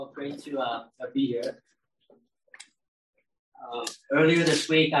great to be here. Earlier this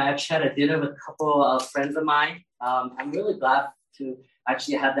week, I actually had a dinner with a couple of friends of mine. I'm really glad to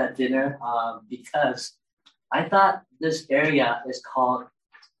actually have that dinner because I thought this area is called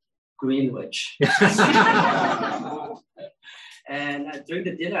Greenwich. And during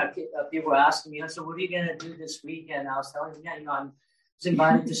the dinner, people were asking me, so what are you going to do this week? And I was telling them, I was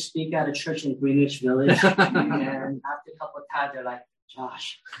invited to speak at a church in Greenwich Village. And after a couple of times, they're like,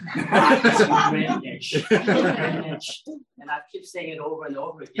 Josh, Greenwich. And I keep saying it over and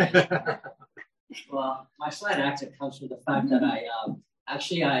over again. Well, my slight accent comes from the fact that I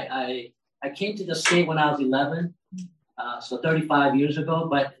came to the state when I was 11, so 35 years ago.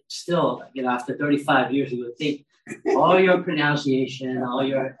 But still, after 35 years, you would think all your pronunciation, all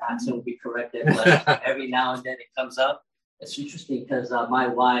your accent will be corrected. But every now and then it comes up. It's interesting because my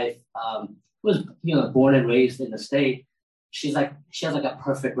wife was, born and raised in the state. She has like a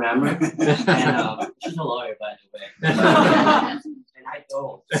perfect grammar, and she's a lawyer, by the way. And I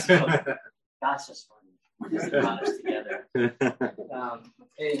don't. So that's just funny. Just brought us together.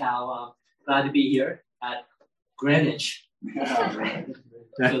 Anyhow, glad to be here at Greenwich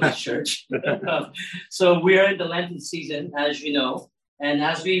Village Church. So we're in the Lenten season, as you know, and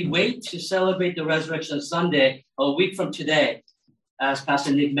as we wait to celebrate the Resurrection Sunday, a week from today, as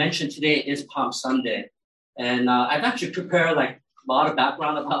Pastor Nick mentioned, today is Palm Sunday. And I've actually prepared a lot of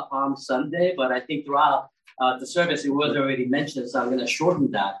background about Palm Sunday, but I think throughout the service it was already mentioned, so I'm going to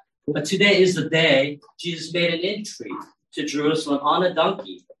shorten that. But today is the day Jesus made an entry to Jerusalem on a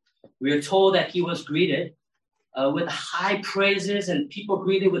donkey. We are told that he was greeted with high praises, and people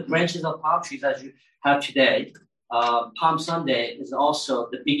greeted with branches of palm trees, as you have today. Palm Sunday is also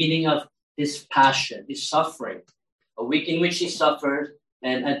the beginning of his passion, his suffering, a week in which he suffered.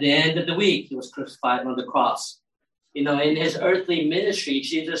 And at the end of the week, he was crucified on the cross. In his earthly ministry,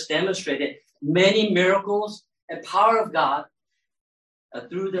 Jesus demonstrated many miracles and power of God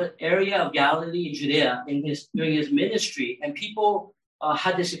through the area of Galilee and Judea during his ministry. And people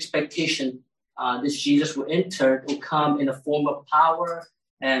had this expectation this Jesus will come in a form of power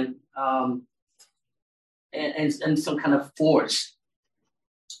and some kind of force.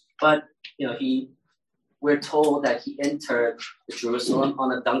 But we're told that he entered Jerusalem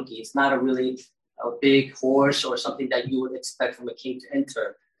on a donkey. It's not a big horse or something that you would expect from a king to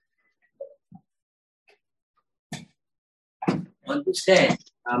enter. On this day,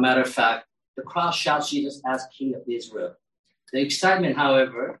 matter of fact, the crowd shouts Jesus as King of Israel. The excitement,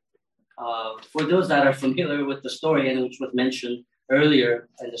 however, for those that are familiar with the story, and which was mentioned earlier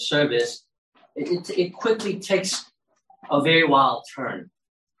in the service, it quickly takes a very wild turn.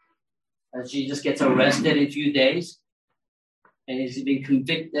 As Jesus gets arrested in a few days, and he's been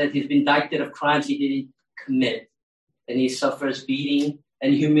convicted, he's been indicted of crimes he didn't commit, and he suffers beating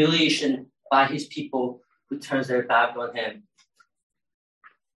and humiliation by his people who turns their back on him,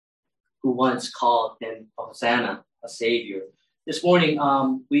 who once called him Hosanna, a savior. This morning,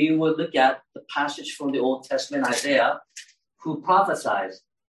 we will look at the passage from the Old Testament, Isaiah, who prophesies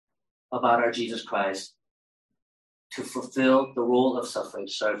about our Jesus Christ to fulfill the role of suffering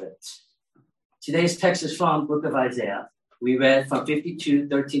servant. Today's text is from the book of Isaiah. We read from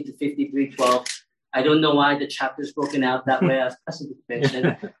 52:13 to 53:12. I don't know why the chapter is broken out that way, as Pastor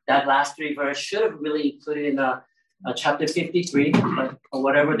mentioned. That last three verses should have really included in chapter 53, but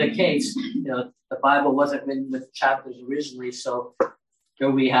whatever the case, the Bible wasn't written with chapters originally. So here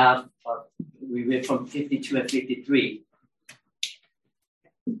we have, we read from 52 and 53.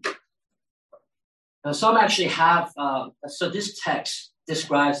 Now, some actually have, so this text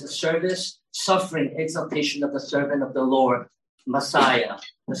describes the service, suffering, exaltation of the servant of the Lord, Messiah,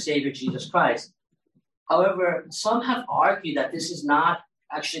 the Savior Jesus Christ. However, some have argued that this is not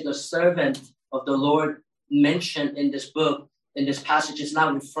actually the servant of the Lord mentioned in this book, in this passage, is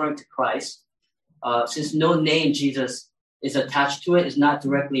not referring to Christ. Since no name Jesus is attached to it, is not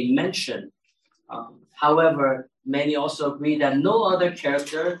directly mentioned. However, many also agree that no other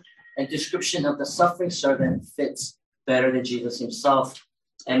character and description of the suffering servant fits better than Jesus himself.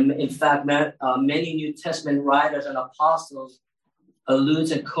 And in fact, many New Testament writers and apostles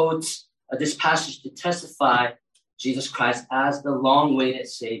alludes and quotes this passage to testify Jesus Christ as the long-awaited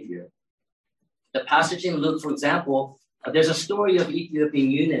Savior. The passage in Luke, for example, there's a story of Ethiopian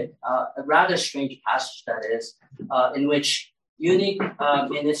eunuch, a rather strange passage that is, in which eunuch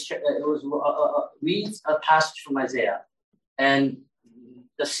reads a passage from Isaiah, and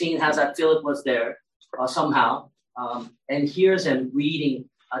the scene has that Philip was there somehow, and hears him reading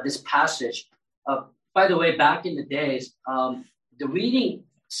this passage. By the way, back in the days, the reading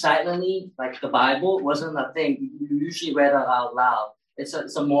silently, like the Bible, wasn't a thing. You usually read it out loud.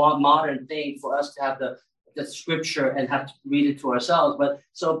 it's a more modern thing for us to have the scripture and have to read it to ourselves. But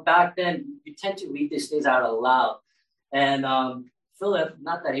so back then, you tend to read these things out aloud. And Philip,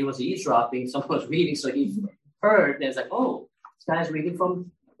 not that he was eavesdropping, someone was reading, so he heard, and it's like, oh, this guy's reading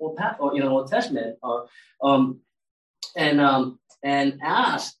from Old Testament, and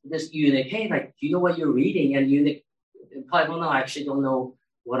asked this eunuch, hey, like, do you know what you're reading? And eunuch probably, well, no, I actually don't know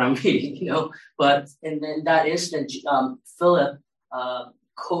what I'm reading, But in that instant, Philip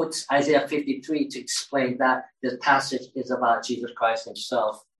quotes Isaiah 53 to explain that this passage is about Jesus Christ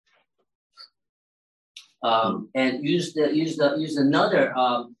himself. And use another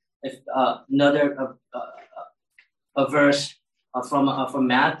a verse from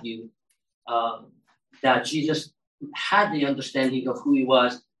Matthew that Jesus had the understanding of who he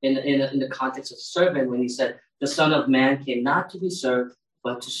was in the context of servant when he said, "The Son of Man came not to be served,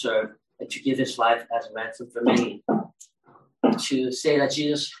 but to serve and to give his life as a ransom for many." To say that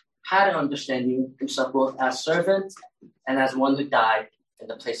Jesus had an understanding himself both as servant and as one who died in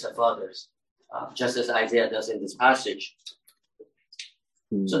the place of others, just as Isaiah does in this passage.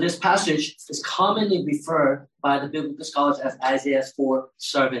 So this passage is commonly referred by the biblical scholars as Isaiah's 4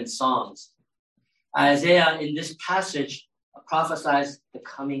 servant songs. Isaiah in this passage prophesies the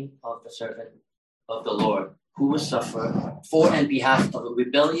coming of the servant of the Lord, who will suffer for and behalf of a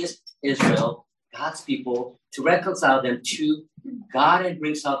rebellious Israel, God's people, to reconcile them to God and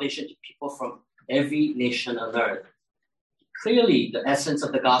bring salvation to people from every nation on earth. Clearly, the essence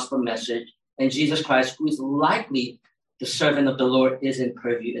of the gospel message and Jesus Christ, who is likely the servant of the Lord, is in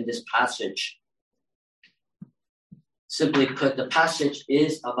purview in this passage. Simply put, the passage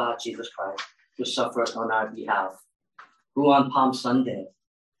is about Jesus Christ, who suffered on our behalf, who on Palm Sunday,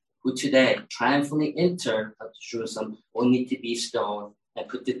 who today triumphantly entered Jerusalem, only to be stoned and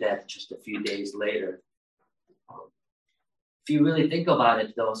put to death just a few days later. If you really think about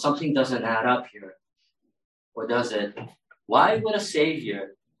it, though, something doesn't add up here. Or does it? Why would a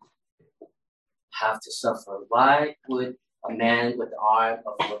Savior have to suffer? Why would a man with the arm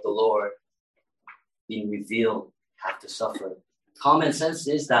of the Lord being revealed have to suffer? Common sense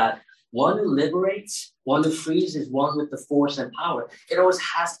is that one who liberates, one who frees is one with the force and power. It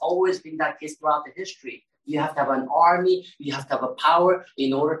has always been that case throughout the history. You have to have an army, you have to have a power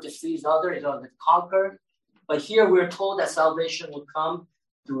in order to freeze others, in order to conquer. But here we're told that salvation will come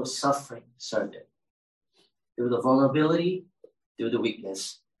through a suffering servant, through the vulnerability, through the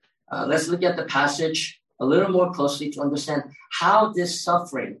weakness. Let's look at the passage a little more closely to understand how this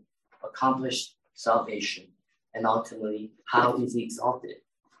suffering accomplished salvation, and ultimately, how is he exalted?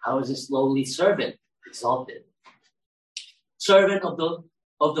 How is this lowly servant exalted? Servant of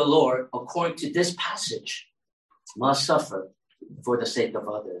the Lord, according to this passage, must suffer for the sake of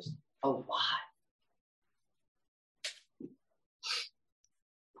others. Oh, why?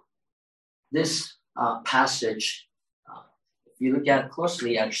 This passage, if you look at it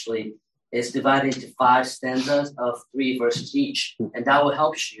closely, actually, is divided into 5 stanzas of 3 verses each. And that will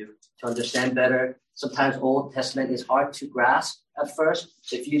help you to understand better. Sometimes Old Testament is hard to grasp at first.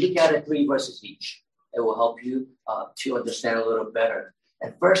 So if you look at it 3 verses each, it will help you to understand a little better.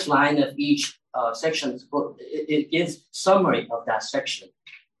 And first line of each section, it gives summary of that section.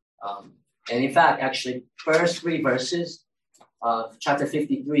 And in fact, actually, first 3 verses of chapter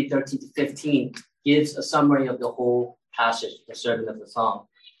 53, 13 to 15, gives a summary of the whole passage, the servant of the psalm.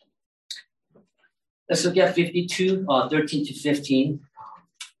 Let's look at 52, 13 to 15.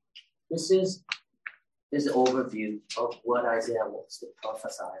 This is the overview of what Isaiah wants to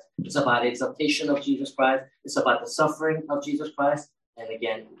prophesy. It's about the exaltation of Jesus Christ. It's about the suffering of Jesus Christ. And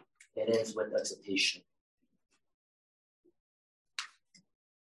again, it ends with exaltation.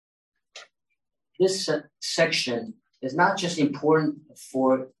 This section is not just important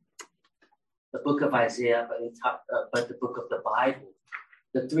for the book of Isaiah, but the book of the Bible.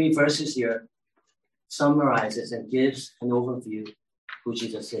 The 3 verses here summarizes and gives an overview of who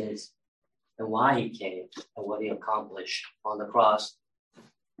Jesus is and why he came and what he accomplished on the cross.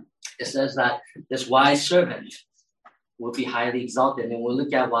 It says that this wise servant will be highly exalted, and we'll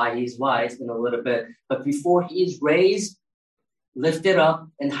look at why he's wise in a little bit. But before he is raised, lifted up,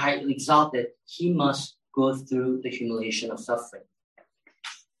 and highly exalted, he must go through the humiliation of suffering.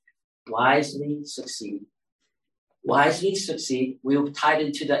 Wisely succeed. Wisely succeed. We'll tie it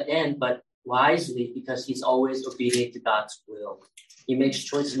into the end, but wisely because he's always obedient to God's will. He makes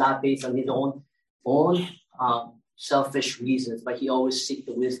choices not based on his own selfish reasons, but he always seeks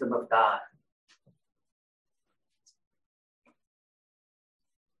the wisdom of God.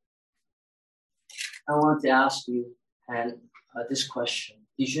 I want to ask you this question.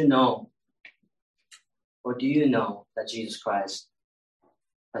 Did you know, or do you know that Jesus Christ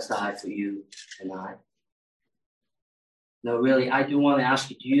has died for you and I. No, really, I do want to ask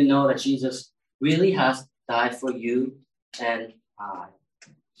you, do you know that Jesus really has died for you and I,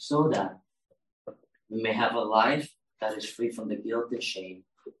 so that we may have a life that is free from the guilt and shame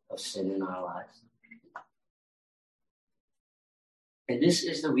of sin in our lives? And this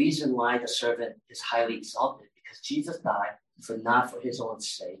is the reason why the servant is highly exalted, because Jesus died not for his own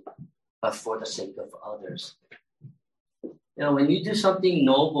sake, but for the sake of others. When you do something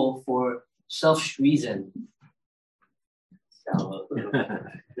noble for selfish reason,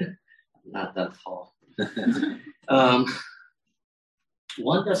 not that tall.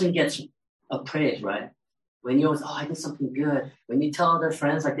 One doesn't get a praise, right? When you always, I did something good. When you tell other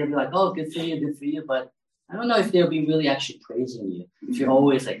friends, they'll be like, oh, good for you. But I don't know if they'll be really actually praising you. If you're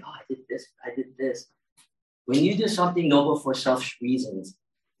always like, I did this. When you do something noble for selfish reasons,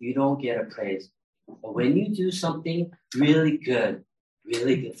 you don't get a praise. But when you do something really good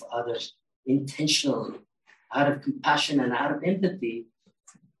for others, intentionally, out of compassion and out of empathy,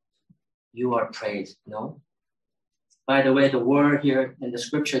 you are praised, no? By the way, the word here in the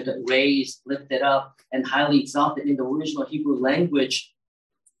scripture, that raised, lifted up, and highly exalted in the original Hebrew language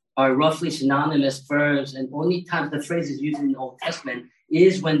are roughly synonymous verbs, and only times the phrase is used in the Old Testament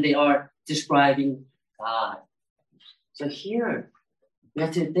is when they are describing God. So here, we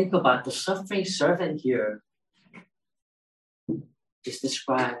have to think about the suffering servant here is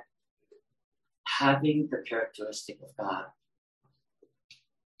described having the characteristic of God.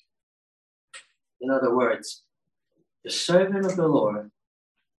 In other words, the servant of the Lord,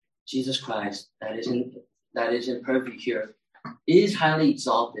 Jesus Christ, that is in purview here, is highly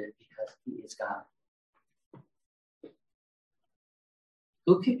exalted because he is God.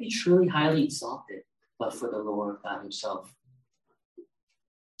 Who can be truly highly exalted but for the Lord God himself?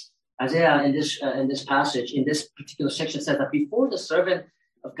 Isaiah in this passage, in this particular section, says that before the servant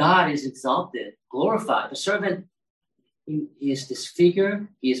of God is exalted, glorified, the servant is disfigured,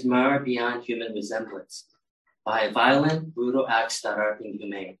 he is marred beyond human resemblance by violent, brutal acts that are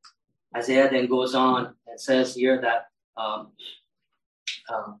inhumane. Isaiah then goes on and says here that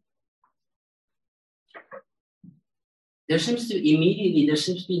there seems to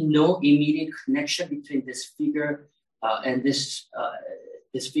be no immediate connection between this figure and this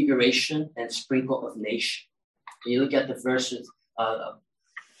disfiguration and sprinkle of nation. When you look at the verses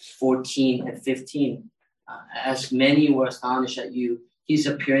 14 and 15, as many were astonished at you, his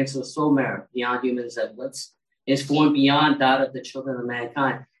appearance was so marred beyond human resemblance, his form beyond that of the children of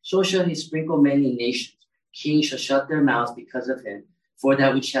mankind. So shall he sprinkle many nations. Kings shall shut their mouths because of him, for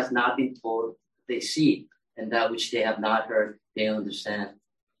that which has not been told they see, and that which they have not heard they understand.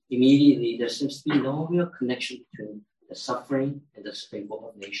 Immediately, there seems to be no real connection between the suffering and the sprinkle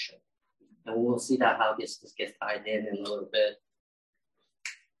of nation. And we'll see that how this gets tied in a little bit.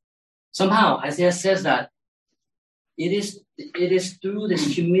 Somehow, Isaiah says that it is through this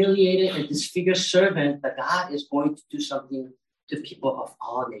humiliated and disfigured servant that God is going to do something to people of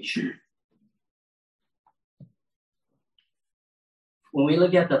all nations. When we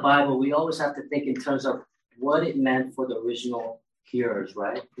look at the Bible, we always have to think in terms of what it meant for the original hearers,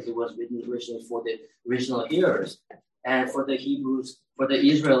 right? Because it was written originally for the original hearers. And for the Hebrews, for the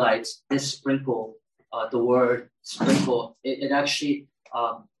Israelites, this sprinkle, the word sprinkle, it actually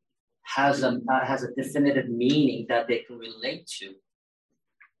has a definitive meaning that they can relate to.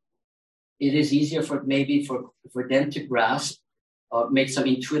 It is easier for them to grasp or make some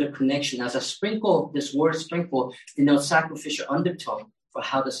intuitive connection. As a sprinkle, this word sprinkle denotes sacrificial undertone for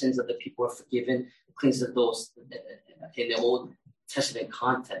how the sins of the people are forgiven, cleanses those in the Old Testament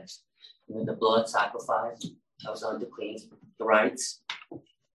context. The blood sacrifice that was done to cleanse the rites.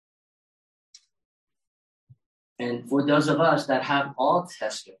 And for those of us that have all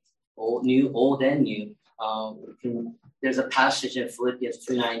Testaments, old and new, there's a passage in Philippians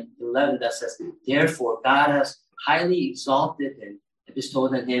 2:9-11 that says, therefore God has highly exalted him and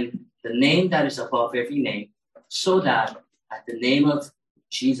bestowed on him the name that is above every name, so that at the name of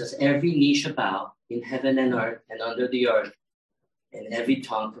Jesus every knee shall bow in heaven and earth and under the earth, and every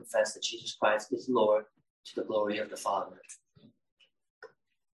tongue confess that Jesus Christ is Lord, to the glory of the Father.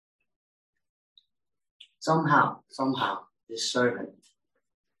 Somehow, this servant,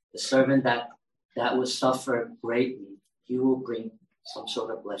 the servant that will suffer greatly, he will bring some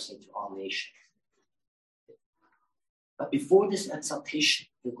sort of blessing to all nations. But before this exaltation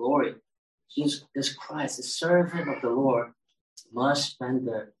and glory, this Christ, the servant of the Lord, must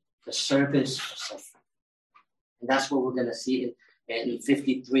render the service of suffering. And that's what we're going to see in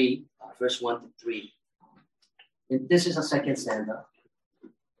 53, verse 1-3. And this is a second stanza.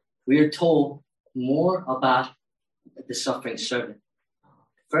 We are told more about the suffering servant.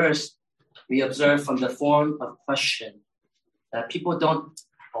 First, we observe from the form of question that people don't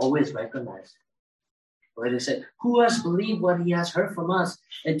always recognize. Where they say, who has believed what he has heard from us,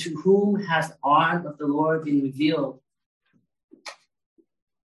 and to whom has the arm of the Lord been revealed?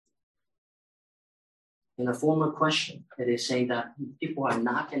 In a form of question, it is saying that people are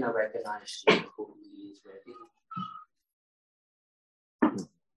not going to recognize Jesus who he is.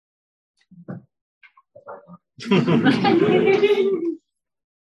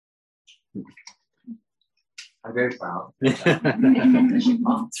 I'm very proud.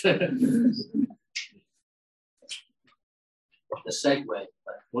 The segue,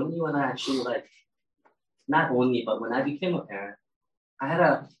 but only when I actually not only, but when I became a parent, I had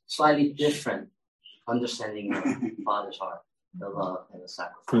a slightly different understanding of Father's heart, the love and the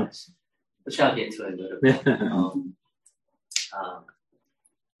sacrifice, which I'll get to in a little bit.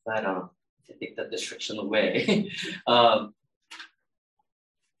 To take the distraction away.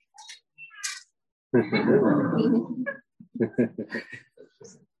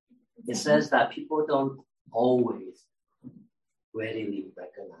 It says that people don't always readily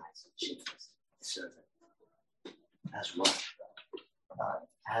recognize Jesus, the servant, as what?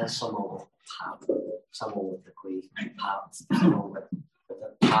 As someone with power, someone with the great power, someone with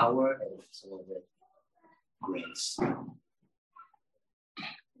the power, and someone with grace.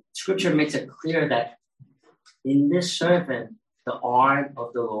 Scripture makes it clear that in this servant, the arm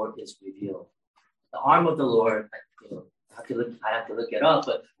of the Lord is revealed. The arm of the Lord, I have to look it up,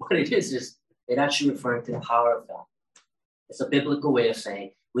 but what it is it actually referring to the power of God. It's a biblical way of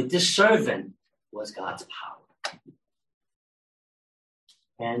saying, with this servant was God's power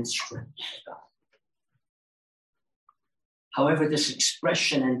and strength of God. However, this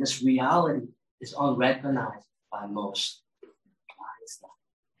expression and this reality is unrecognized by most. Why is that?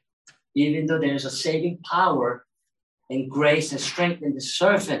 Even though there's a saving power and grace and strength in the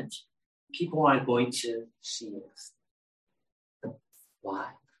servant, people aren't going to see it. Why?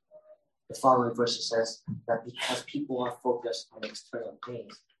 The following verse says that because people are focused on external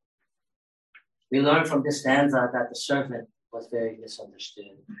things. We learn from this stanza that the servant was very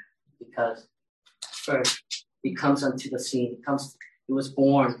misunderstood because first he comes onto the scene. He was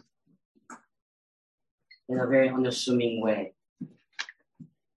born in a very unassuming way.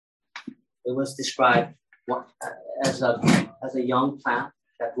 It was described as a young plant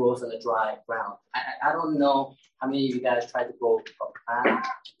that grows on the dry ground. I don't know how many of you guys tried to grow a plant.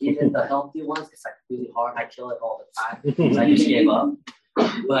 Even the healthy ones, it's really hard. I kill it all the time. So I just gave up.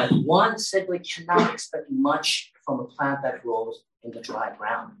 But one simply cannot expect much from a plant that grows in the dry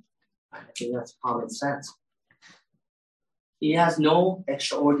ground. I think that's common sense. He has no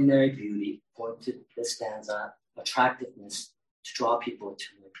extraordinary beauty, according to this stanza, attractiveness to draw people to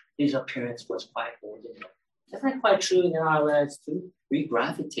him. His appearance was quite ordinary. Isn't that quite true in our lives too? We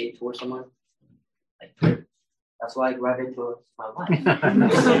gravitate towards someone like her. That's why I gravitate towards my wife.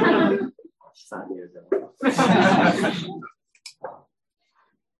 She's not here though.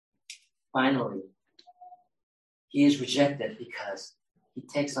 Finally, he is rejected because he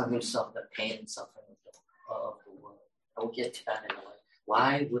takes on himself the pain and suffering of the world. I will get to that in a minute.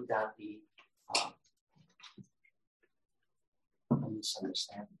 Why would that be a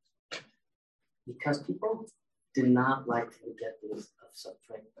misunderstanding? Because people do not like to get this of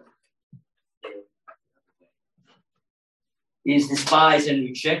suffering. He is despised and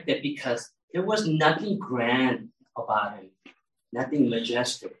rejected because there was nothing grand about him, nothing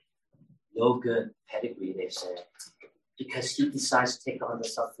majestic, no good pedigree, they said, because he decides to take on the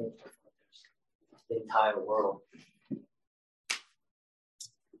suffering of others, the entire world.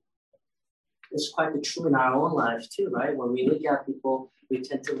 It's quite the true in our own lives too, right? When we look at people, we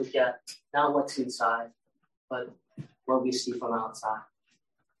tend to look at not what's inside, but what we see from outside.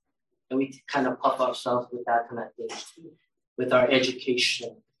 And we kind of puff ourselves with that kind of things too, with our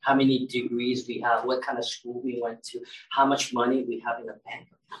education, how many degrees we have, what kind of school we went to, how much money we have in the bank.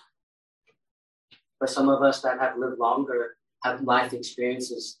 For some of us that have lived longer, have life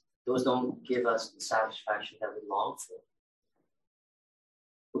experiences, those don't give us the satisfaction that we long for.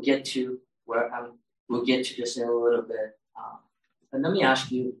 We'll get to this in a little bit. But let me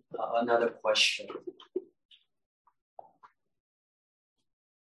ask you another question.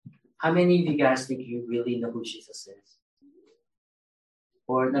 How many of you guys think you really know who Jesus is?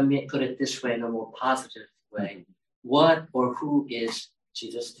 Or let me put it this way in a more positive way. What or who is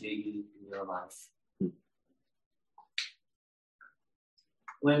Jesus to you in your life?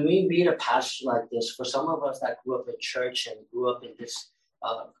 When we read a passage like this, for some of us that grew up in church and grew up in this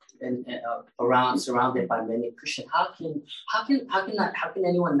surrounded by many Christians, how can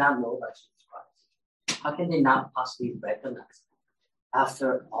anyone not know about Jesus Christ? How can they not possibly recognize him?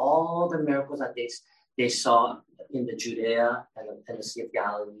 after all the miracles that they saw in the Judea and the Sea of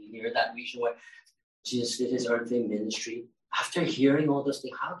Galilee, near that region where Jesus did his earthly ministry, after hearing all those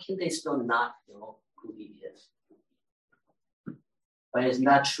things, how can they still not know who he is? But isn't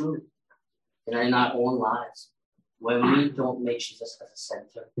that true? In our own lives, when we don't make Jesus as a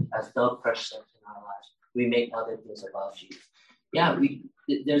center, as the person in our lives, we make other things about Jesus. Yeah,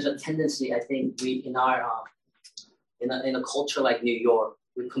 there's a tendency, I think, in a culture like New York,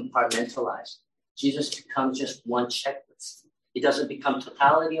 we compartmentalize. Jesus becomes just one checklist. It doesn't become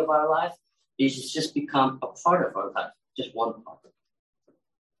totality of our life. It's just become a part of our life, just one part.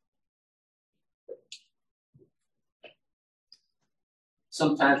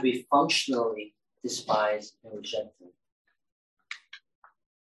 Sometimes we functionally despise and reject him.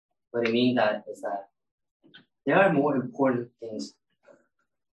 What I mean is that there are more important things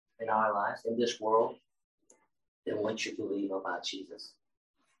in our lives, in this world, than what you believe about Jesus.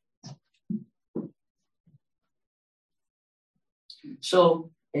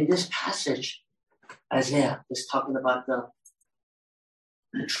 So in this passage, Isaiah is talking about the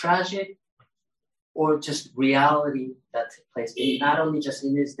tragic or just reality that took place, not only just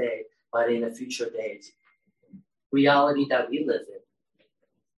in this day, but in the future days. Reality that we live in.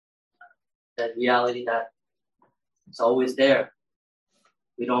 That reality that is always there.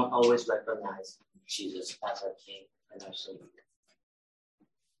 We don't always recognize Jesus as our King and our Savior.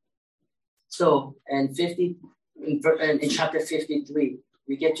 So in chapter 53,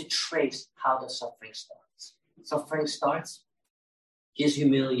 we get to trace how the suffering starts. Suffering starts, his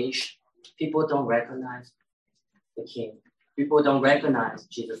humiliation. People don't recognize the King. People don't recognize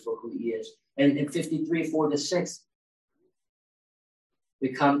Jesus for who he is. And in 53, 4-6, we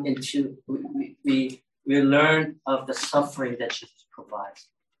come into, we learn of the suffering that Jesus provides.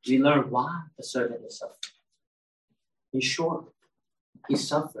 We learn why the servant is suffering. In short, he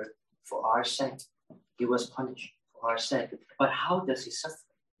suffered for our sake. He was punished for our sake. But how does he suffer?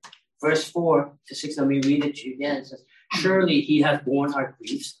 Verse 4-6, let me read it to you again. It says, surely he has borne our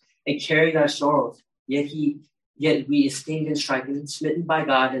griefs and carried our sorrows, yet we esteemed him stricken, smitten by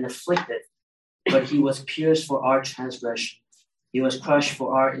God, and afflicted. But he was pierced for our transgression. He was crushed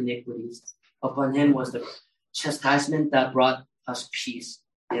for our iniquities. Upon him was the chastisement that brought us peace,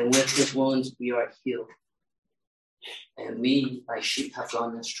 and with his wounds we are healed. And we, like sheep, have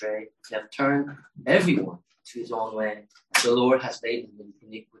gone astray. We have turned everyone to his own way. The Lord has laid him in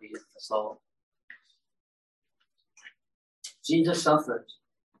iniquity of us all. Jesus suffered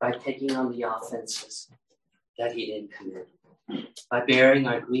by taking on the offenses that he didn't commit, by bearing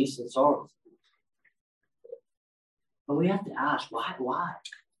our griefs and sorrows. But we have to ask, why?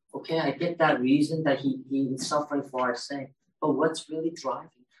 Okay, I get that reason that he is suffering for our sake, but what's really driving?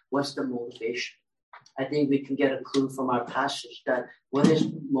 What's the motivation? I think we can get a clue from our passage that what is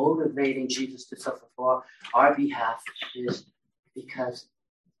motivating Jesus to suffer for our behalf is because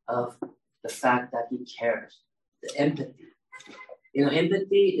of the fact that he cares, the empathy.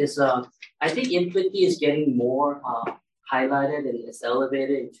 Empathy is, I think empathy is getting more highlighted and it's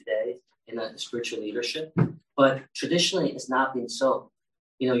elevated in today in spiritual leadership. But traditionally, it's not been so.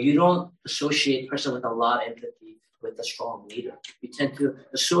 You don't associate a person with a lot of empathy with a strong leader. You tend to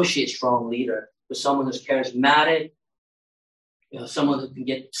associate strong leader with someone who's charismatic, someone who can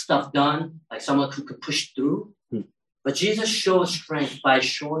get stuff done, like someone who can push through. But Jesus shows strength by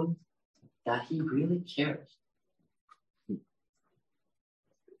showing that he really cares.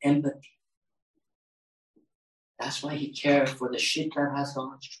 Empathy. That's why he cared for the sheep that has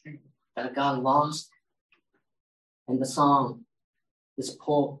gone astray, that got lost. And the song, this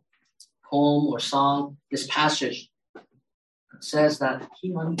poem or song, this passage says that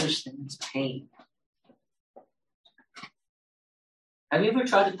he understands pain. Have you ever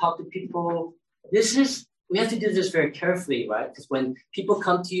tried to talk to people? We have to do this very carefully, right? Because when people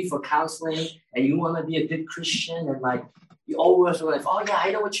come to you for counseling and you want to be a good Christian and you always are like, oh yeah,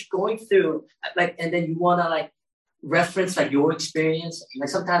 I know what you're going through. And then you want to reference your experience.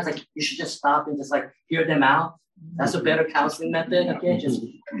 Sometimes you should just stop and just hear them out. That's a better counseling method.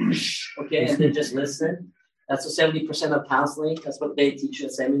 Okay, and then just listen. That's 70% of counseling. That's what they teach you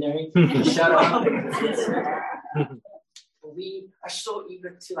at seminary. Shut up and just listen. We are so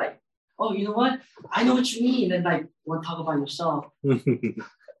eager to oh, you know what? I know what you mean. And you want to talk about yourself.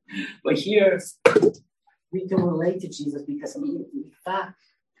 But here, we can relate to Jesus because he, in fact,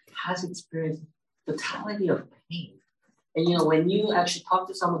 has experienced totality of pain. And when you actually talk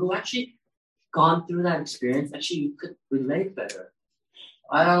to someone who actually gone through that experience, actually you could relate better.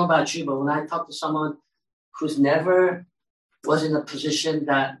 I don't know about you, but when I talk to someone who's never was in a position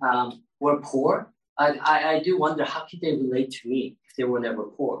that were poor, I do wonder how can they relate to me if they were never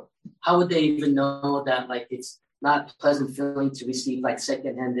poor? How would they even know that like it's not a pleasant feeling to receive like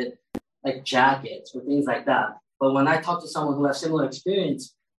second-handed like jackets or things like that? But when I talk to someone who has similar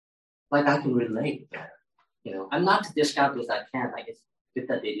experience, like I can relate better. I'm not to discount those that can. Like it's good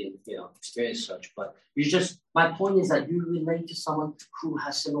that they didn't, experience such. But my point is that you relate to someone who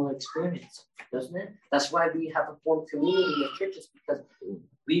has similar experience, doesn't it? That's why we have a formed community of churches, because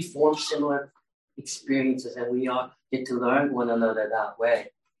we form similar experiences and we all get to learn one another that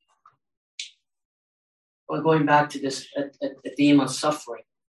way. Well, going back to this a theme of suffering,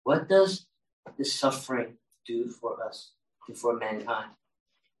 what does this suffering do for us, do for mankind?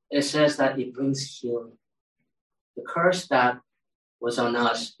 It says that it brings healing. The curse that was on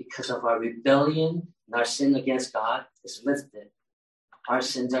us because of our rebellion and our sin against God is lifted. Our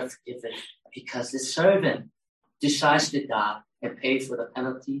sins are forgiven because the servant decides to die and pay for the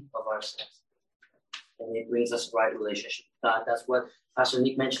penalty of our sins. And it brings us a right relationship with God. That's what Pastor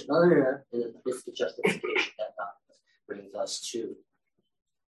Nick mentioned earlier, and it's the justification that God brings us to.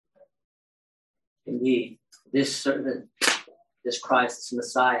 Indeed, this servant, this Christ, this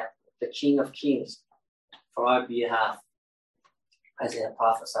Messiah, the King of Kings, for our behalf, Isaiah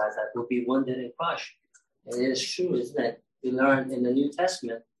prophesies that will be wounded and crushed. And it is true, isn't it? We learn in the New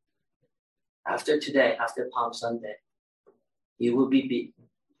Testament, after today, after Palm Sunday, he will be beaten,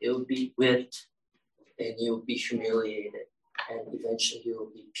 he will be whipped, and he will be humiliated. And eventually he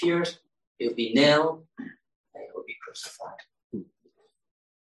will be pierced, he will be nailed, and he will be crucified.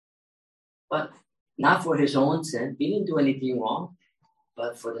 But not for his own sin. He didn't do anything wrong,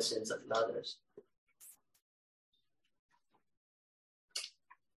 but for the sins of others.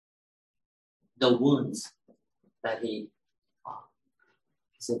 The wounds that he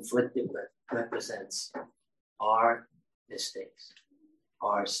is inflicted with represents our mistakes,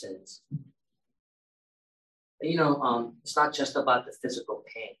 our sins. It's not just about the physical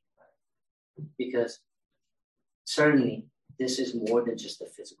pain, right? Because certainly this is more than just the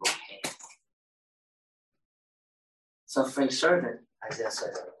physical pain. Suffering servant, Isaiah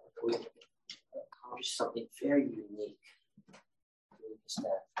says, we accomplish something very unique.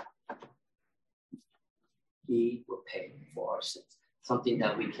 That he will pay for our sins. Something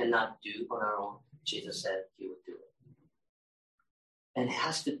that we cannot do on our own. Jesus said he would do it. And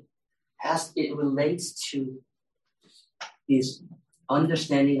it relates to his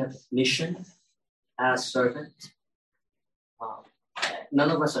understanding of mission as servant. None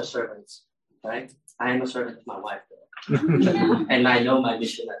of us are servants, right? I am a servant to my wife, though. And I know my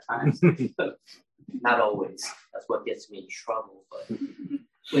mission at times. Not always. That's what gets me in trouble. But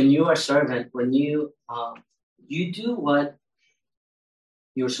when you are a servant, when you do what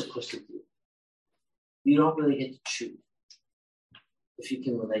you're supposed to do. You don't really get to choose. If you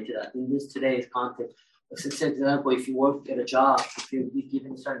can relate to that. In this today's context, for example, if you work at a job, if you're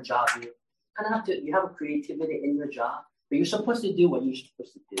given a certain job, you have a creativity in your job, but you're supposed to do what you're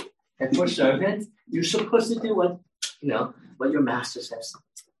supposed to do. And for servants, you're supposed to do what your master says,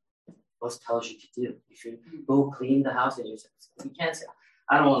 what tells you to do. If you go clean the house and you can't say,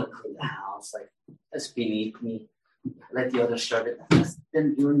 I don't want to clean the house, like that's beneath me. Let the other servant.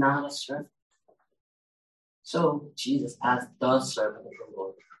 Then you're not a servant. So Jesus, as the servant of the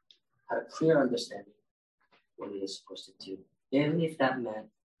Lord, had a clear understanding what he was supposed to do, even if that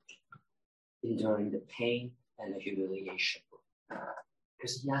meant enduring the pain and the humiliation.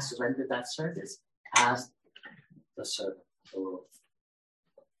 Because he has to render that service as the servant of the Lord.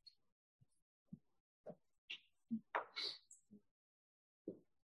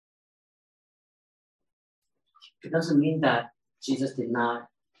 It doesn't mean that Jesus did not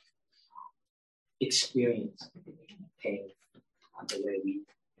experience pain the way we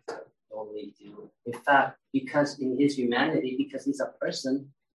normally do. In fact, because in his humanity, because he's a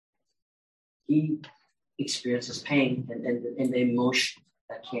person, he experiences pain and the emotion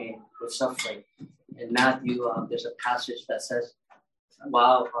that came with suffering. In Matthew, there's a passage that says,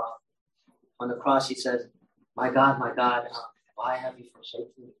 while on the cross, he says, my God, why have you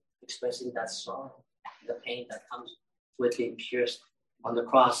forsaken me? Expressing that sorrow, the pain that comes with being pierced on the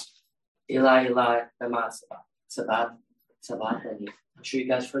cross. Eli, Eli, lama sabachthani. I'm sure you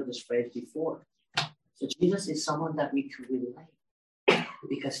guys heard this phrase before. So Jesus is someone that we can relate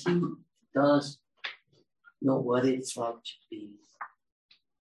because he does know what it's like to be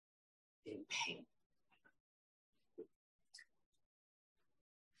in pain.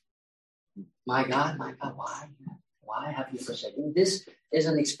 My God, why have you forsaken me? This is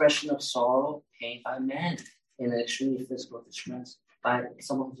an expression of sorrow, pain by man in an extremely physical distress, by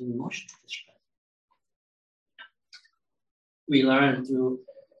someone who's in emotional distress. We learn through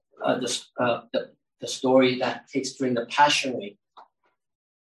the story that takes during the Passion Week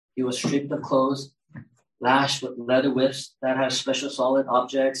He was stripped of clothes, lashed with leather whips that have special solid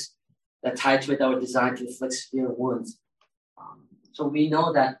objects that tied to it that were designed to inflict severe wounds. So we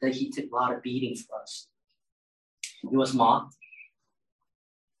know that he took a lot of beating for us. He was mocked.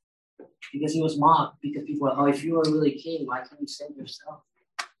 Because he was mocked. Because people were, if you are really king, why can't you save yourself?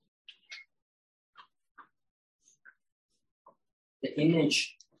 The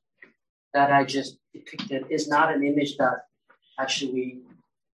image that I just depicted is not an image that actually we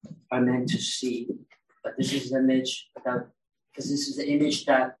are meant to see. But this is an image because this is the image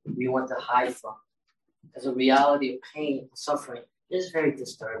that we want to hide from. Because the reality of pain and suffering is very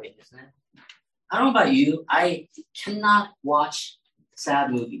disturbing, isn't it? I don't know about you. I cannot watch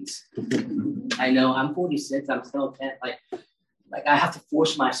sad movies. I know I'm 46. I'm still like I have to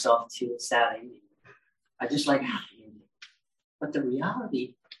force myself to a sad ending. I just like happy ending. But the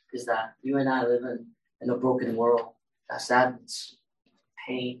reality is that you and I live in a broken world. That sadness,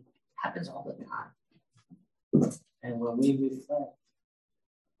 pain happens all the time. And when we reflect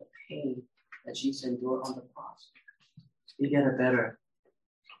the pain that Jesus endured on the cross, we get a better,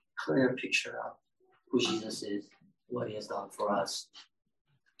 clear picture of who Jesus is, what he has done for us.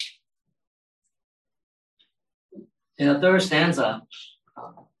 In the third stanza,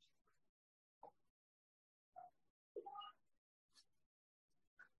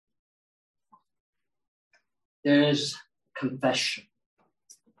 there's confession.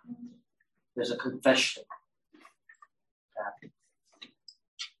 There's a confession that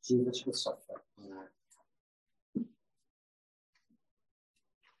Jesus will suffer on earth.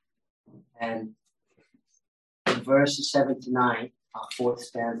 And in verses 7 to 9, fourth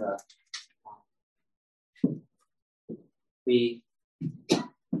stanza, we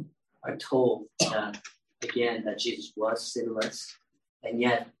are told again that Jesus was sinless, and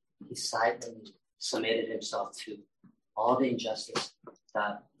yet he silently submitted himself to all the injustice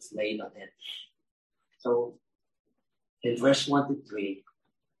that was laid on him. So in verse 1 to 3,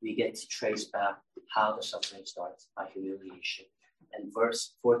 we get to trace back how the suffering starts by humiliation. And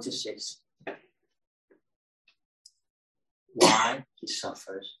verse 4 to 6, why he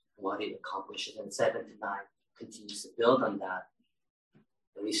suffers, what he accomplishes. And 7 to 9 continues to build on that.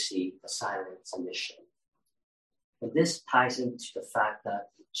 And we see the silent submission. And this ties into the fact that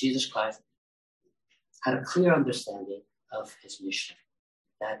Jesus Christ had a clear understanding of his mission,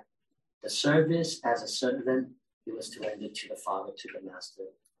 that the service as a servant, he was to render to the Father, to the Master,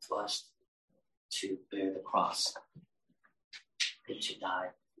 was to bear the cross and to die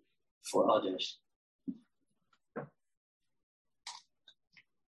for others.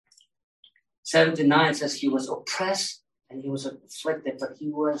 7 to 9 says he was oppressed and he was afflicted, but he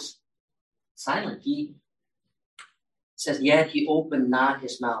was silent. He says, yet he opened not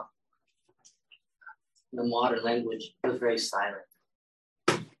his mouth. In the modern language, he was very silent.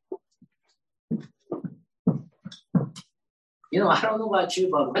 I don't know about you,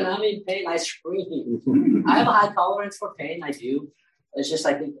 but when I'm in pain, I scream. I have a high tolerance for pain, I do. It's just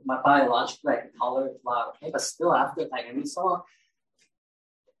like my biologically, I can tolerate a lot of pain, but still after, I mean, someone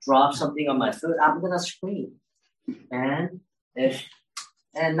drop something on my foot, I'm gonna scream. And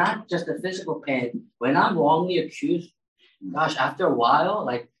not just the physical pain, when I'm wrongly accused, gosh, after a while,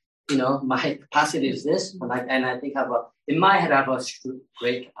 my capacity is this, and I think in my head I have a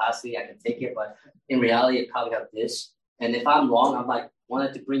great capacity, I can take it, but in reality, I probably have this. And if I'm wrong, I'm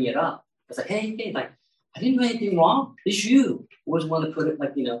wanted to bring it up. It's hey, I didn't do anything wrong. It's you. Always want to put it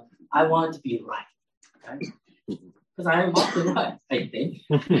I want it to be right. Because I am often right, I think,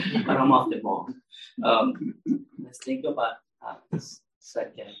 but I'm often wrong. Let's think about this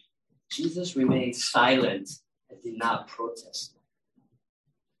second. Jesus remained silent and did not protest.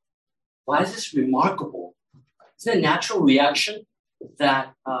 Why is this remarkable? It's a natural reaction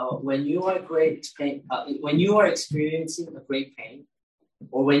that when you are when you are experiencing a great pain,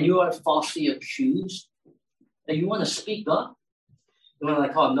 or when you are falsely accused, that you want to speak up. You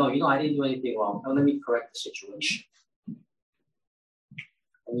want to no, I didn't do anything wrong. Now let me correct the situation.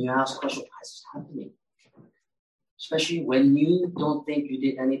 And you ask the question, why is this happening? Especially when you don't think you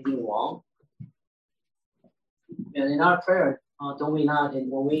did anything wrong. And in our prayer, don't we not?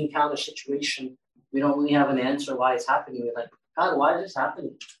 And when we encounter a situation, we don't really have an answer why it's happening. We're God, why is this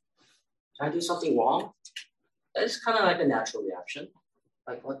happening? Did I do something wrong? That's kind of like a natural reaction.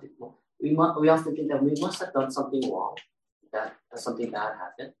 We often think that we must have done something wrong, that something bad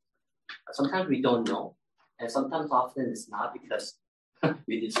happened. But sometimes we don't know. And sometimes often it's not because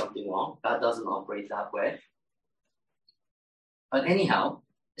we did something wrong. God doesn't operate that way. But anyhow,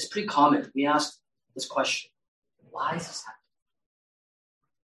 it's pretty common. We ask this question, why is this happening?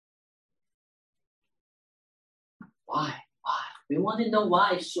 Why? We want to know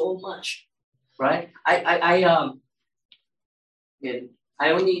why so much, right? I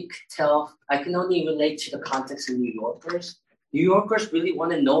can only relate to the context of New Yorkers. New Yorkers really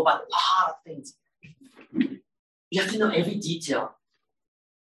want to know about a lot of things. You have to know every detail.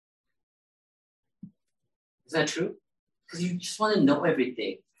 Is that true? Because you just want to know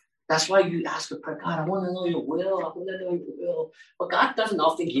everything. That's why you ask a prayer, God, I want to know your will. I want to know your will. But God doesn't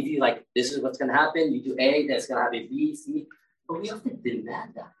often give you like, this is what's going to happen. You do A, that's going to happen B, C. But we often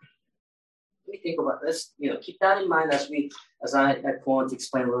demand that. Let me think about this. Keep that in mind as I go on to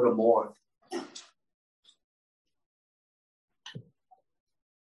explain a little more.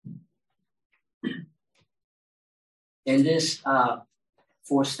 In this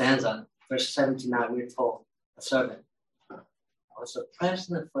fourth stanza, verse 79, we're told, a servant was oppressed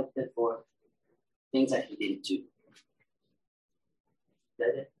and afflicted for things that he didn't do.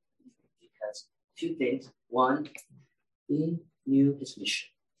 Did it? Because two things. One, he knew his mission.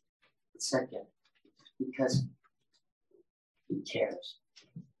 Second, because he cares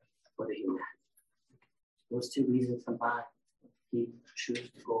for the humanity. Those two reasons combined, he chose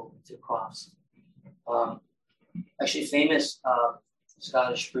to go to the cross. Actually, famous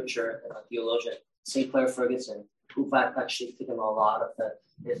Scottish preacher, theologian, St. Clair Ferguson, who I've actually taken a lot of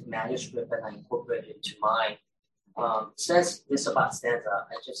his manuscript and I incorporated it to mine, says this about stanza.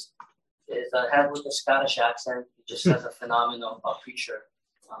 Has with a Scottish accent. He just has a phenomenal preacher.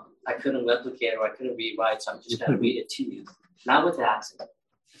 I couldn't replicate or I couldn't rewrite, so I'm just going to read it to you. Not with the accent.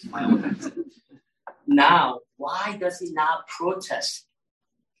 It's my own accent. Now, why does he not protest?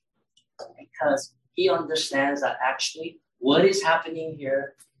 Because he understands that actually what is happening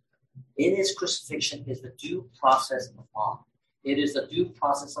here in his crucifixion is the due process of law. It is the due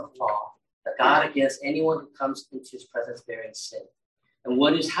process of law that God against anyone who comes into his presence bearing sin. And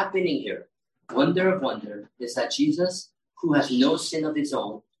what is happening here, wonder of wonder, is that Jesus, who has no sin of his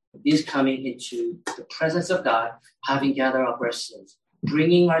own, is coming into the presence of God, having gathered up our sins,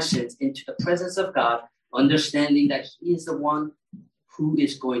 bringing our sins into the presence of God, understanding that he is the one who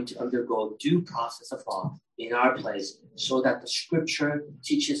is going to undergo due process of law in our place, so that the scripture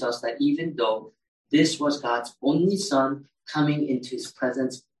teaches us that even though this was God's only son coming into his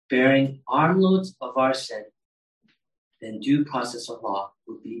presence, bearing armloads of our sin, then due process of law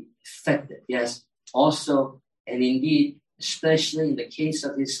would be effective. Yes, also, and indeed, especially in the case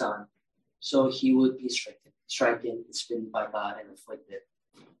of his son, so he would be stricken, spitten by God, and afflicted.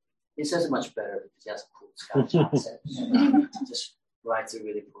 He says it much better because he has a cool Scottish accent. Just writes it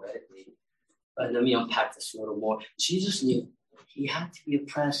really poetically. But let me unpack this a little more. Jesus knew he had to be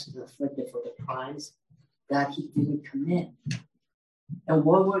oppressed and afflicted for the crimes that he didn't commit. And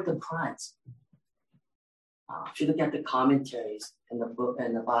what were the crimes? If you look at the commentaries in the book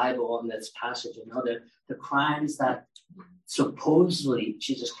and the Bible and this passage and the crimes that supposedly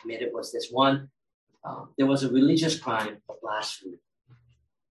Jesus committed was this one. There was a religious crime of blasphemy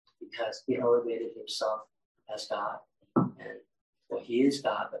because he elevated himself as God. And well, he is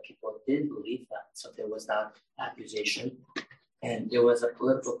God, but people didn't believe that. So there was that accusation. And there was a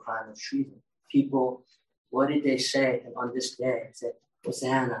political crime of treason. People, what did they say? And on this day, they said,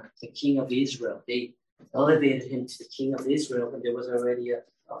 Hosanna, the King of Israel. They elevated him to the King of Israel when there was already a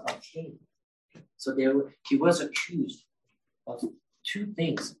king. So he was accused of two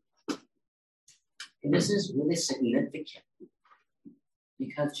things. And this is really significant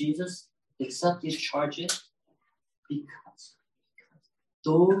because Jesus accepted these charges because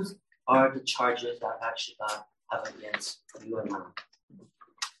those are the charges that actually God have against you and I.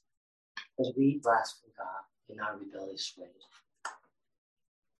 Because we blaspheme God in our rebellious ways.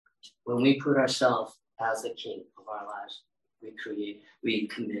 When we put ourselves as the king of our lives, we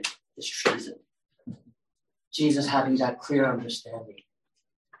commit this treason. Jesus having that clear understanding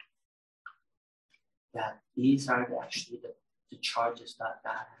that these are actually the charges that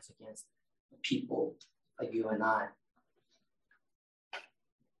God has against the people like you and I.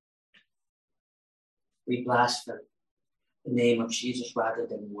 We blaspheme the name of Jesus rather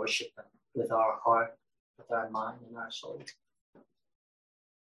than worship him with our heart, with our mind, and our soul.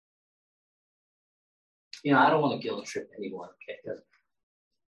 I don't want to guilt trip anyone, okay? Because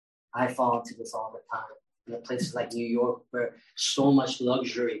I fall into this all the time. In places like New York, where so much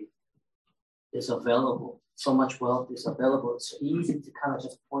luxury is available, so much wealth is available, it's so easy to kind of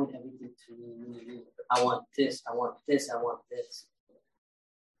just point everything to me. I want this, I want this, I want this.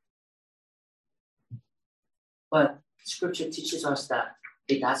 But Scripture teaches us that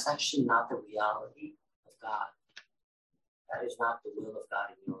that's actually not the reality of God. That is not the will of God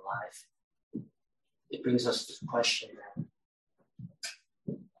in your life. It brings us to the question that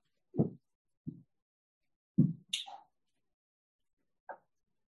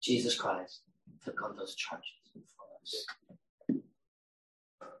Jesus Christ took on those charges for us.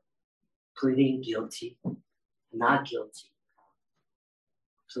 Pleading guilty, not guilty,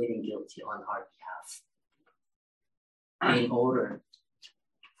 pleading guilty on our behalf in order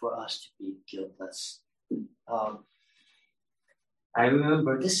for us to be guiltless. I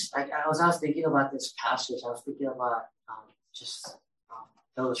remember this, I was thinking about this passage. I was thinking about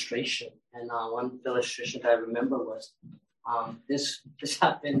illustration. And one illustration that I remember was this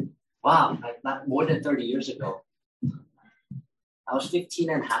happened, like more than 30 years ago. I was 15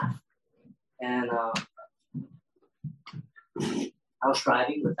 and a half. And I was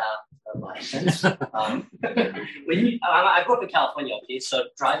driving without a license. I grew up in California, okay, so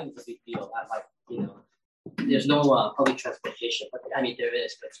driving is a big deal. I'm like, there's no public transportation, but I mean, there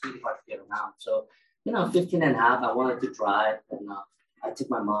is, but it's really hard to get around. So, 15 and a half, I wanted to drive, and I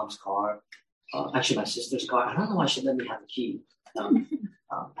took my mom's car, actually my sister's car. I don't know why she let me have the key.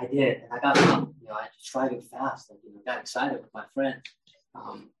 I did, and I got out. I was driving fast, and got excited with my friend.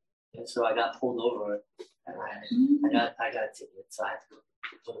 And so I got pulled over, and I got a ticket, so I had to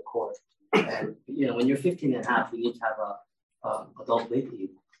go to court. And when you're 15 and a half, you need to have a adult with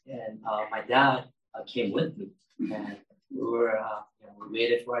you. And my dad came with me, and we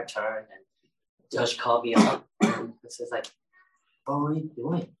waited for our turn, and the judge called me up and says, like, what were you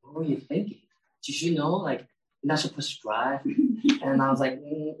doing? What were you thinking? Did you know, like, you're not supposed to drive? And I was like,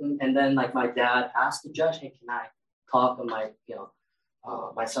 and then like my dad asked the judge, hey, can I talk on my,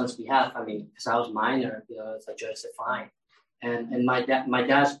 my son's behalf? I mean, because I was minor, it's like judge said fine. And my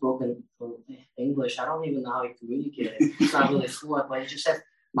dad's broken English. I don't even know how he communicated. It's not really fluent, but he just said,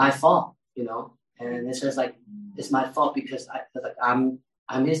 my fault, And it says like, it's my fault because I'm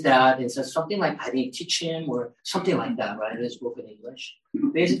his dad. And it says something like, I didn't teach him or something like that, right? In his broken English.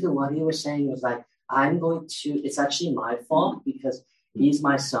 Basically what he was saying was like, it's actually my fault because he's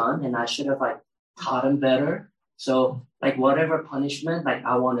my son and I should have like taught him better. So like whatever punishment, like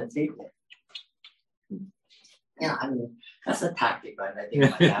I want to take it. Yeah, I mean, that's a tactic, right? I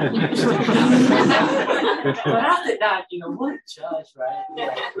think my dad used. But after that, what a judge, right?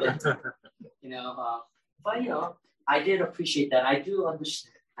 But I did appreciate that. I do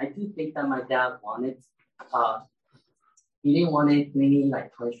understand. I do think that my dad wanted, he didn't want any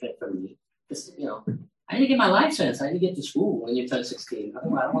like punishment from me. Because, I didn't get my license. I didn't get to school when you turn 16. I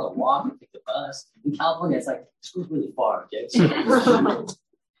don't want to walk or take the bus. In California, it's like school's really far, okay?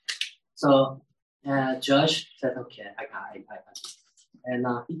 So judge said, okay, I got it. And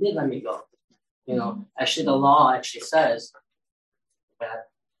he did let me go. Actually, the law actually says that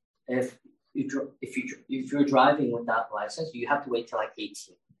if you're driving without license, you have to wait till like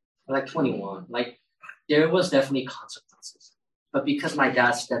 18, or like 21. Like there was definitely consequences. But because my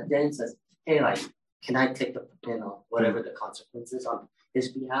dad stepped in and says, hey, like, can I take the, whatever the consequences on his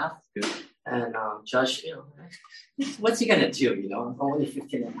behalf? Yeah. And judge, what's he gonna do? I'm only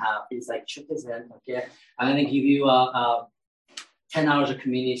 15 and a half. He's like, shook his head. Okay, I'm gonna give you 10 hours of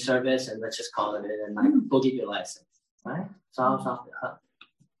community service, and let's just call it in, and like go get your license, right? So I was off the hook.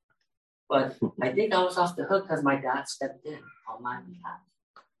 But I think I was off the hook because my dad stepped in on my behalf.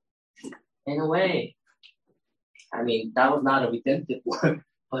 In a way, I mean, that was not a redemptive work,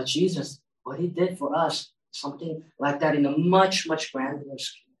 but Jesus, what he did for us, something like that in a much, much grander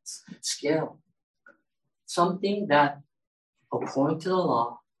scale. Something that, according to the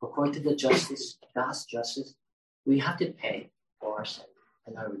law, according to the justice, God's justice, we have to pay for our sin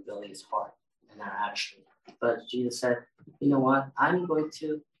and our rebellious heart and our action. But Jesus said, you know what? I'm going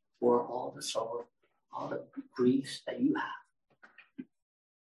to pour all the sorrow, all the griefs that you have.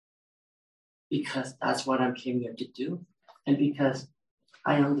 Because that's what I'm came here to do. And because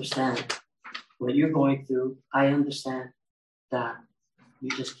I understand what you're going through, I understand that you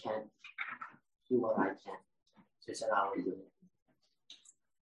just can't do what I can. So he said, I will do it.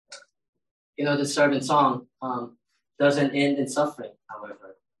 The servant song doesn't end in suffering,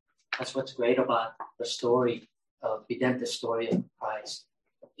 however. That's what's great about the story of redemptive story of Christ.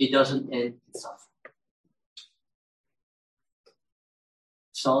 It doesn't end in suffering.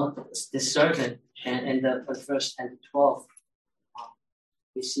 So this servant, and in the verse 10 to 12,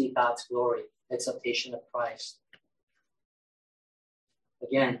 we see God's glory, exaltation of Christ.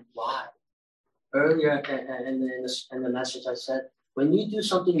 Again, why? Earlier in the message I said, when you do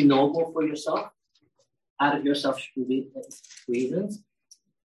something noble for yourself, out of your selfish reasons, you're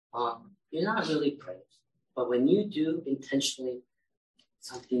not really praised. But when you do intentionally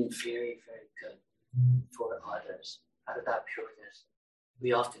something very, very good for others, out of that pureness,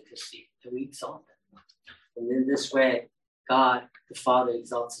 we often conceive and we exalt them. And in this way, God, the Father,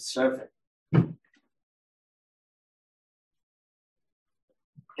 exalts his servant.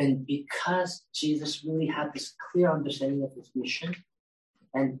 And because Jesus really had this clear understanding of his mission,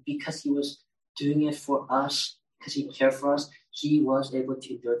 and because he was doing it for us, because he cared for us, he was able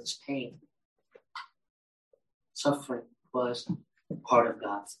to endure this pain. Suffering was part of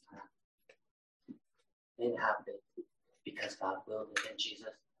God's plan. It happened because God willed it. And Jesus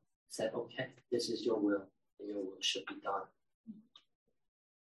said, okay, this is your will, and your will should be done.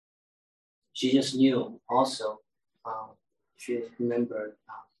 Jesus knew also, if you remember,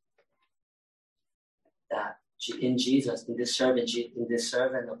 that in Jesus, in this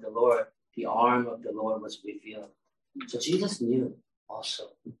servant of the Lord, the arm of the Lord was revealed. So Jesus knew also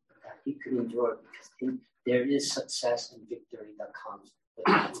that he could endure because there is success and victory that comes with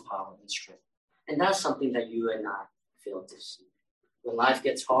God's power and strength. And that's something that you and I feel to see. When life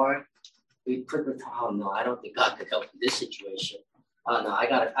gets hard, we put the oh no, I don't think God could help in this situation. Oh no, I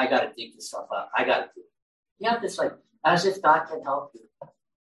gotta dig this stuff up. I gotta do it. You have this like as if God can help you.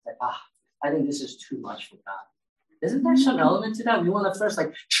 Like, I think this is too much for God. Isn't there some element to that? We want to first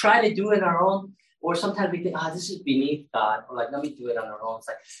like try to do it on our own, or sometimes we think, this is beneath God, or like let me do it on our own. It's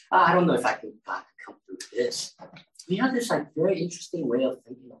like, I don't know if God can come through this. We have this like very interesting way of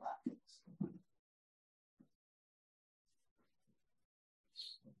thinking about things.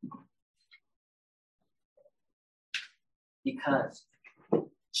 Because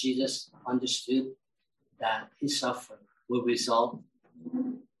Jesus understood that his suffering will result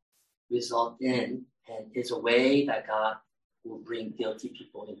in, and is a way that God will bring guilty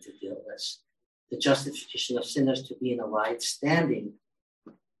people into guiltless. The justification of sinners to be in a right standing,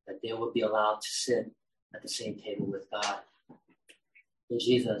 that they will be allowed to sit at the same table with God. In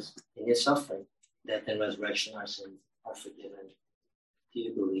Jesus, in his suffering, death and resurrection, our sins are forgiven. Do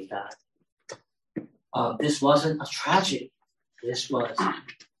you believe that? This wasn't a tragedy. This was a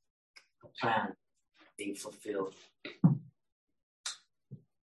plan being fulfilled.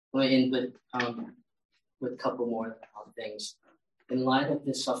 We'll end with a couple more things. In light of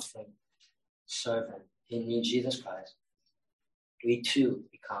this suffering servant in Jesus Christ, we too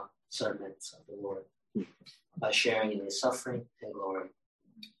become servants of the Lord by sharing in his suffering and glory.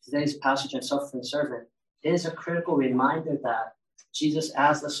 Today's passage on suffering servant is a critical reminder that Jesus,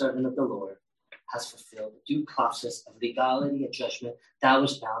 as the servant of the Lord, has fulfilled the due process of legality and judgment that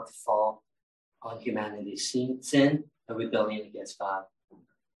was bound to fall on humanity's sin and rebellion against God.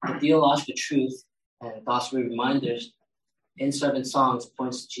 The theological truth and gospel reminders in servant songs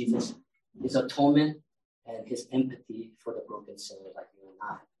points to Jesus, his atonement, and his empathy for the broken sinner like you and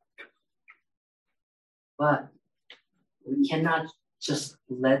I. But we cannot just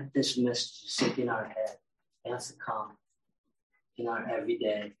let this message sink in our head. It has to come in our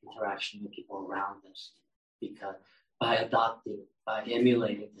everyday interaction with people around us, because by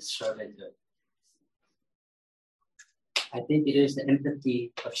emulating the servanthood. I think it is the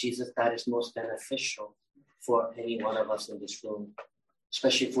empathy of Jesus that is most beneficial for any one of us in this room,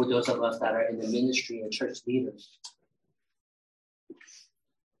 especially for those of us that are in the ministry and church leaders.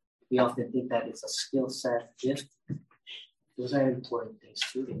 We often think that it's a skill set gift. Those are important things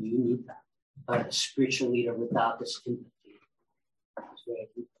too, and you need that. But a spiritual leader without this empathy is very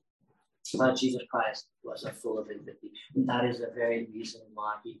important. But Jesus Christ was full of empathy, and that is the very reason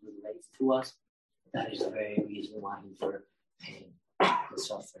why he relates to us. That is the very reason why he endured pain and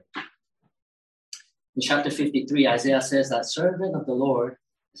suffering. In chapter 53, Isaiah says that servant of the Lord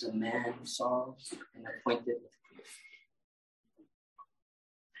is a man who sorrows and acquainted with grief.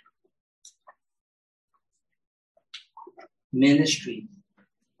 Ministry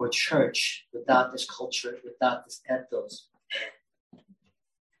or church without this culture, without this ethos,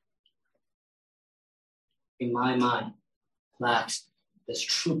 in my mind, lacks this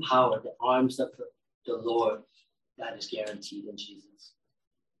true power, the arms of the Lord that is guaranteed in Jesus.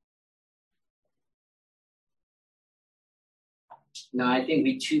 Now, I think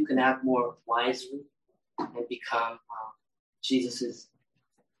we too can act more wisely and become Jesus'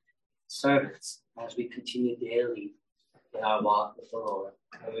 servants as we continue daily in our walk with the Lord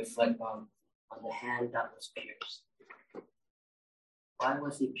and reflect on the hand that was pierced. Why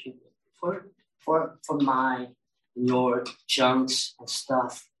was he pierced? For my, your junks and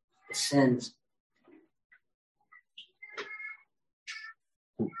stuff, the sins.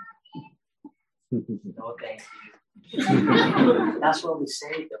 No, thank you. That's what we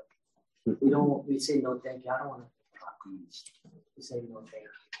say, though. We say no, thank you. I don't want to talk. We say no, thank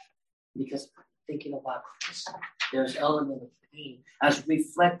you. Because thinking about Christ, there's an element of pain. As we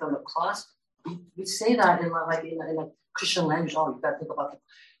reflect on the cross, we say that in a Christian language. Oh, you got to think about it.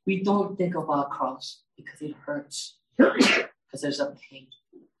 We don't think about cross because it hurts. Because there's a pain.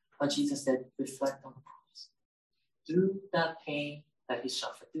 But Jesus said, reflect on the cross. Through that pain that he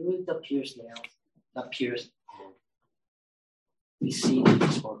suffered, through the pierced nails, the pierced hand, we see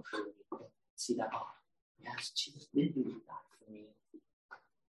this more clearly. See that, oh, yes, Jesus did do that for me.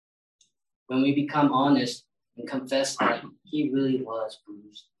 When we become honest and confess that he really was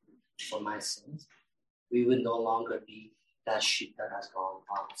bruised for my sins, we would no longer be that sheep that has gone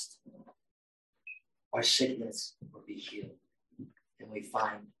lost. Our sickness will be healed, and we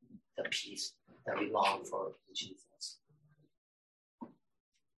find the peace that we long for in Jesus.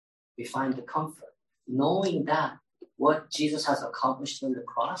 We find the comfort, knowing that what Jesus has accomplished on the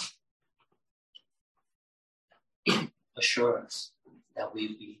cross assures us that we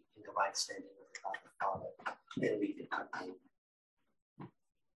will be in the right standing with God the Father, and we can continue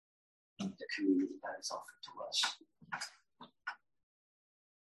the community that is offered to us.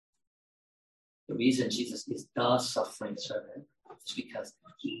 The reason Jesus is the suffering servant is because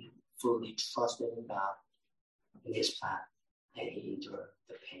he fully trusted in God, in his plan, and he endured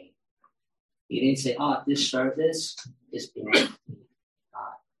the pain. He didn't say, this service is beneath me.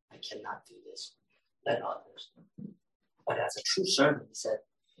 God, I cannot do this. Let others. But as a true servant, he said,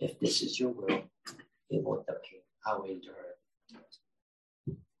 if this is your will, it will the pain. I will endure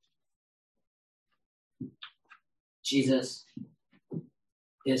it. Jesus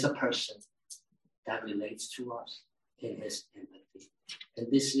is a person that relates to us in his empathy.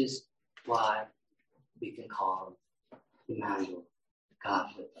 And this is why we can call him Emmanuel,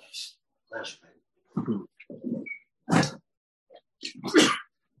 God with us. Let's pray.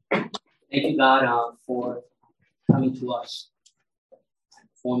 Thank you, God, for coming to us in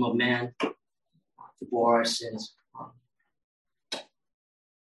the form of man to bore our sins,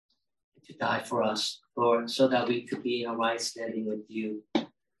 to die for us, Lord, so that we could be in a right standing with you.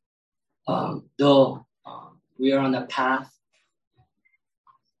 Though we are on a path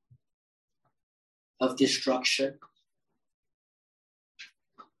of destruction,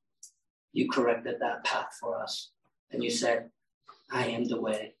 you corrected that path for us. And you said, I am the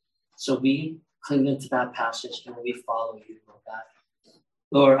way. So we cling into that passage and we follow you, Lord God.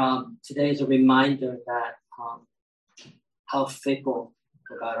 Lord, today is a reminder that how fickle,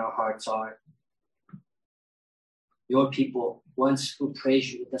 Lord God, our hearts are. Your people, once who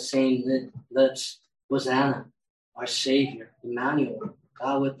praise you with the same lips, Hosanna, our Savior, Emmanuel,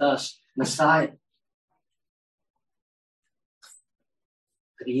 God with us, Messiah,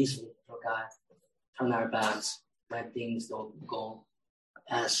 could easily, Lord God, turn our backs when things don't go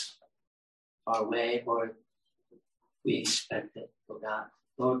as our way or we expect it, Lord God.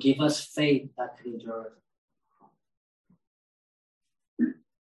 Lord, give us faith that can endure the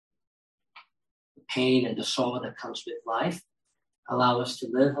pain and the sorrow that comes with life. Allow us to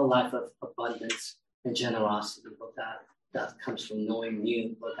live a life of abundance and generosity, Lord God, that comes from knowing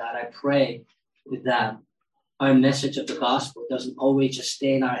you. Lord God, I pray with that our message of the gospel doesn't always just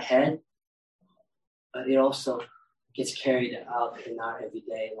stay in our head, but it also gets carried out in our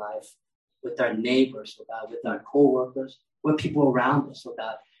everyday life with our neighbors, Lord God, with our co-workers, with people around us, Lord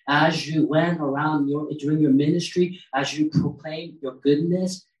God. As you went around during your ministry, as you proclaimed your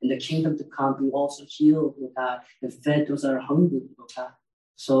goodness and the kingdom to come, you also healed, Lord God, and fed those that are hungry, Lord God.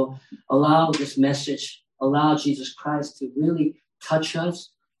 So allow this message, allow Jesus Christ to really touch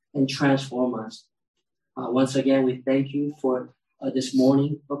us and transform us. Once again, we thank you for this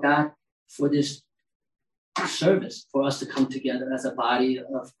morning, Lord God, for this service, for us to come together as a body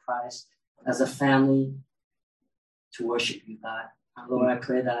of Christ, as a family, to worship you, God. Lord, I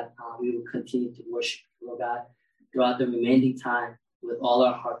pray that we will continue to worship you, Lord God, throughout the remaining time with all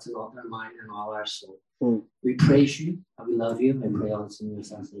our hearts and all our mind and all our soul. We praise you and we love you and pray all this in your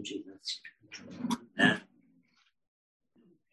son's name, Jesus. Amen.